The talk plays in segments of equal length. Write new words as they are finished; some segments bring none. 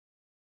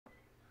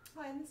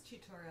Hi, in this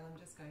tutorial I'm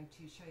just going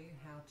to show you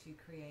how to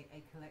create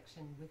a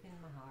collection within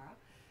Mahara.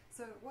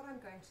 So what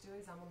I'm going to do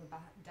is I'm on the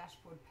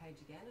dashboard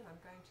page again, and I'm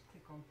going to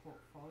click on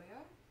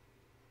Portfolio.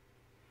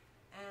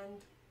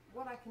 And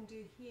what I can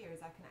do here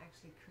is I can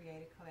actually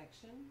create a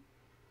collection,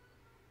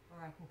 or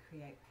I can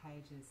create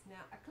pages.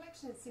 Now, a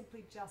collection is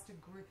simply just a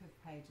group of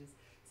pages,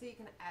 so you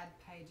can add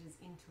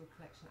pages into a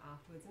collection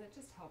afterwards, and it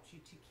just helps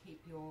you to keep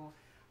your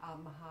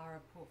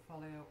Mahara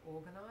portfolio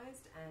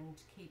organized and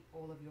keep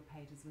all of your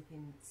pages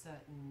within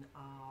certain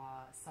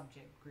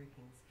subject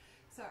groupings.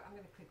 So I'm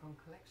going to click on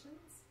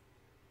Collections,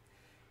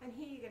 and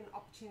here you get an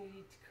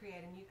opportunity to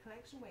create a new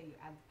collection where you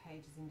add the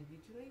pages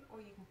individually, or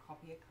you can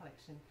copy a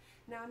collection.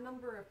 Now, a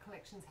number of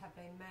collections have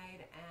been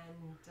made,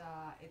 and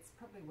it's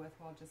probably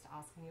worthwhile just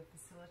asking your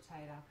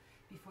facilitator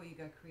before you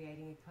go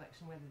creating a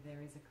collection whether there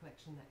is a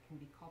collection that can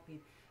be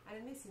copied. And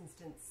in this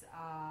instance,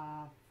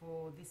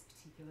 for this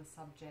particular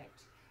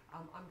subject,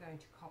 I'm going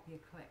to copy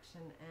a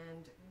collection,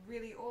 and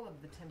really all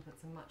of the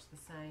templates are much the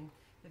same.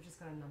 They've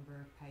just got a number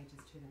of pages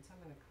to them. So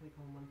I'm going to click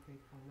on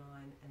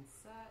 1349 and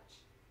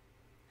search.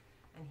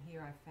 And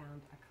here I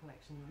found a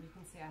collection. You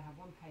can see I have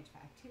one page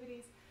for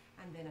activities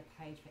and then a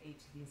page for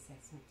each of the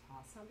assessment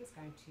tasks. So I'm just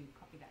going to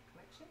copy that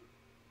collection.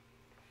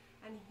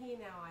 And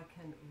here now I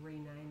can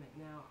rename it.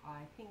 Now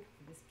I think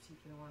for this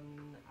particular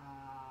one,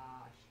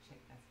 I should check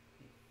that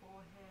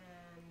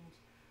beforehand.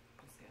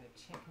 I'm just going to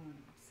check and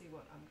see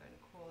what I'm going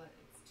to call it.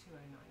 It's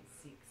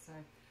 2096. So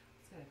I'm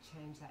just going to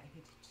change that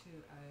here to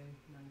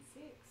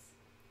 2096.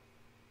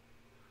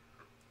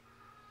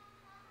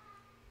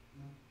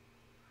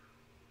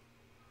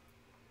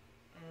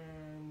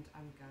 And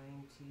I'm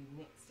going to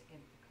next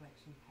edit the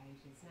collection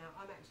pages. Now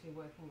I'm actually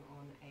working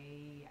on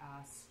a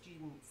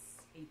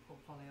student's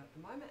e-portfolio at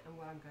the moment, and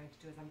what I'm going to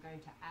do is I'm going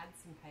to add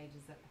some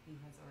pages that he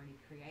has already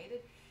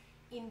created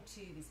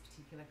into this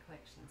particular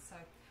collection. So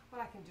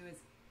what I can do is,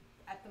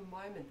 at the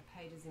moment, the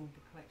pages in the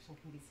collection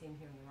can be seen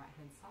here on the right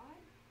hand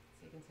side.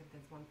 So you can see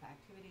there's one for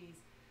activities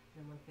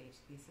and then one for each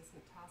of the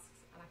assessment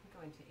tasks, and I can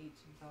go into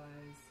each of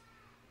those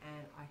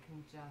and I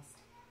can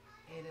just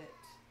edit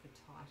the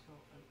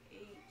title of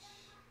each.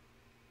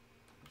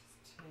 I'll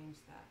just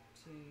change that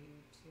to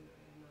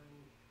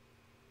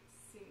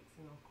 2096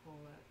 and I'll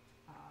call it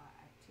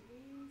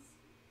activities.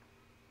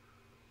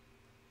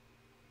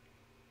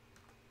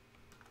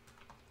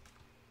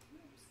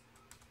 Oops.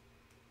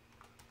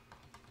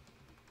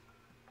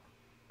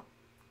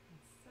 And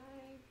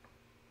save.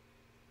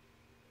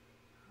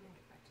 And then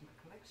get back to my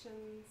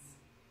collections.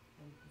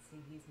 And you can see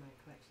here's my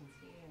collections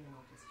here, and then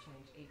I'll just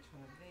change each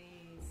one of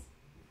these.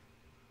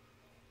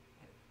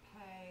 Edit the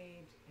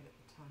page, edit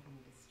the title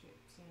and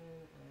description,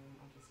 and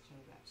I'll just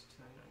change that to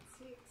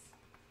 2096.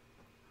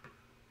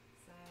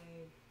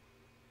 Save.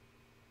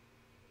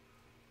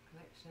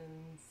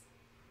 Collections.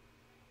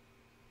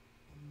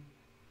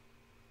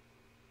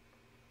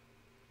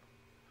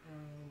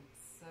 And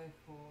so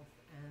forth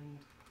and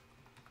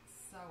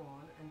so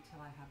on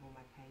until I have all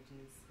my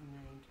pages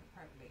named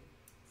appropriately.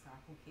 So I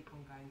can keep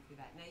on going through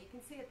that. Now you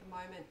can see at the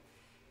moment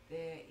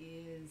there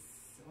is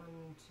 1,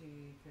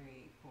 2,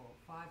 3, 4,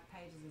 5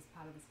 pages as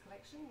part of this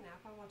collection. Now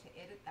if I want to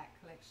edit that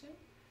collection,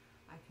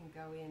 I can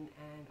go in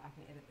and I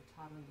can edit the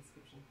title and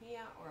description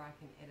here, or I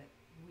can edit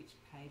which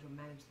page or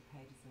manage the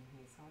pages in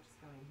here. So I'll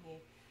just go in here,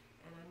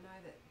 and I know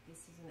that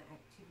this is an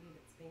activity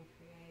that's been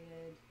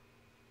created,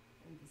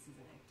 and this is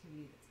an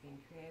activity that's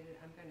been created.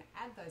 I'm going to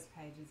add those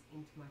pages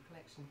into my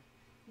collection.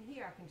 And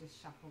here I can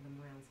just shuffle them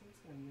around. So I'm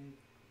just going to move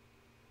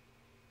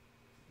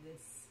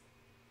this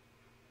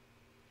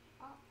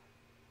up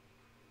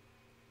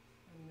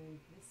and move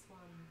this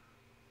one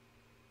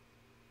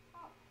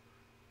up.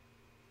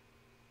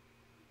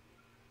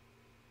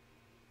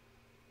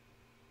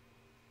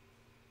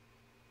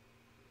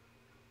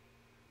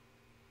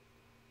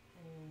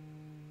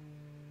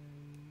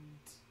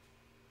 And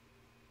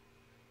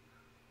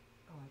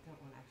oh, I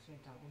don't want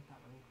that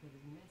one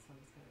included in this, so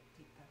I'm just going to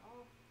tick that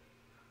off.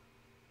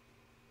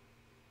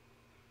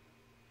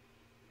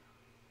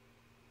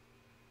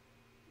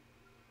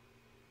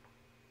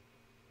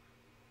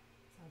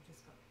 So I've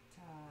just got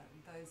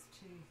those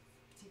two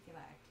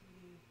particular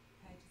activity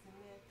pages in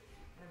there,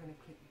 and I'm going to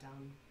click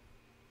Done.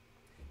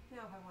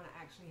 Now if I want to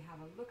actually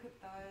have a look at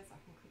those, I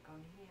can click on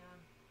here,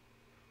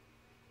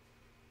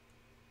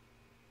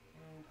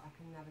 and I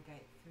can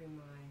navigate through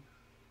my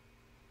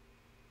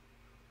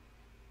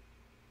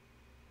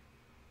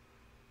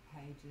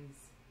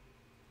pages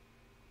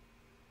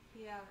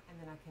here, and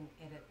then I can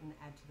edit and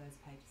add to those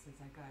pages as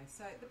I go.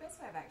 So the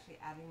best way of actually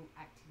adding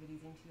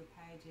activities into your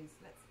page is,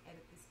 let's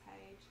edit this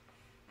page,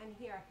 and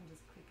here I can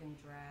just click and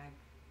drag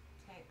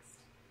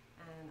text,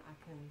 and I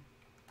can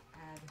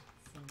add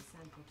some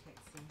sample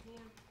text in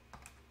here.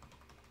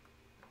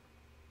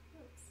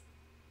 Oops.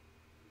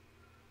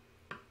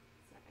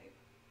 Save.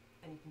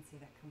 And you can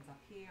see that comes up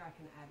here. I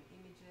can add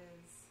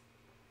images.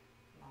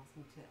 It allows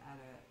me to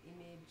add an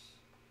image,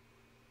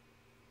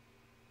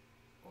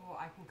 or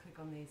I can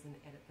click on these and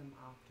edit them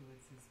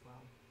afterwards as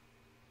well.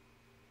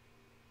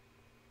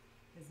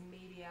 There's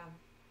media,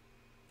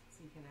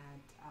 so you can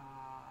add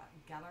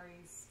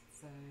galleries,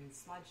 so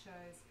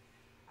slideshows.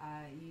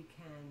 You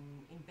can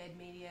embed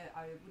media.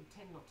 I would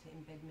tend not to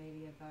embed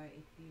media though.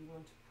 If you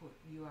want to put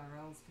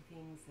URLs to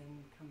things,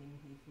 then come in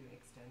here through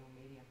external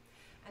media.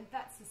 And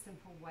that's a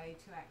simple way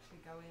to actually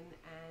go in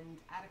and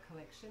add a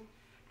collection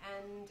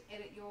and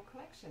edit your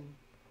collection.